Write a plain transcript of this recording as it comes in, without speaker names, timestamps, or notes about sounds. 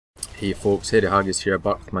Hey folks, Harry Haggis here,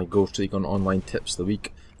 back with my Ghost Recon Online tips of the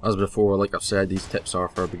week. As before, like I've said, these tips are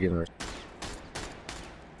for beginners.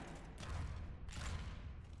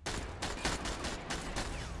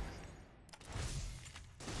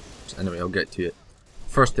 So anyway, I'll get to it.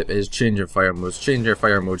 First tip is change your fire modes. Change your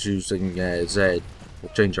fire modes using Z.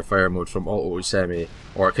 Change your fire mode from auto to semi,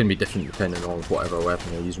 or it can be different depending on whatever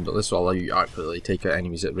weapon you're using, but this will allow you to accurately take out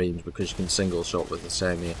enemies at range because you can single shot with the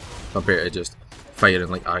semi compared to just firing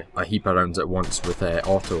like a heap of rounds at once with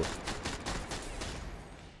auto.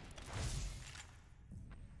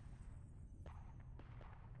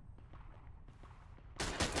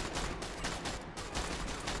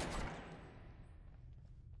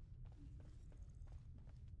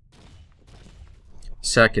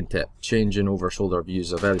 Second tip, changing overshoulder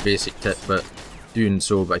views. A very basic tip, but doing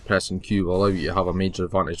so by pressing Q will allow you to have a major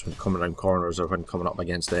advantage when coming around corners or when coming up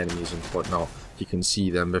against enemies and whatnot. You can see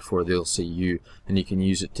them before they'll see you, and you can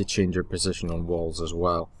use it to change your position on walls as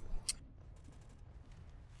well.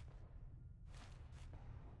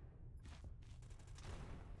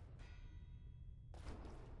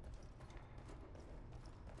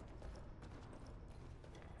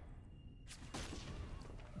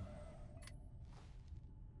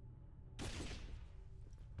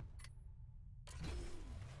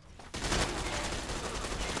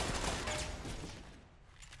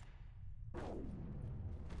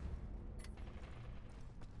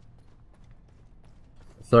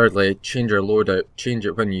 Thirdly, change your loadout. Change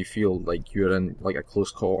it when you feel like you're in like a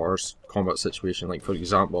close quarters combat situation. Like for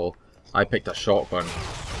example, I picked a shotgun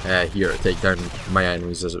here to take down my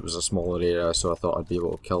enemies as it was a smaller area, so I thought I'd be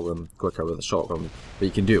able to kill them quicker with a shotgun. But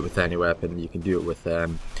you can do it with any weapon. You can do it with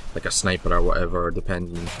like a sniper or whatever,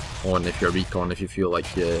 depending on if you're recon. If you feel like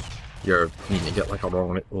you're needing to get like a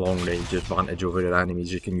long range advantage over your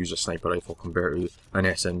enemies, you can use a sniper rifle compared to an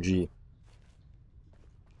SMG.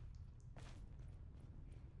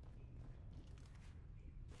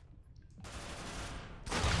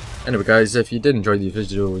 Anyway guys, if you did enjoy these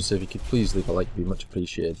videos, if you could please leave a like, it'd be much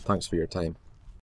appreciated. Thanks for your time.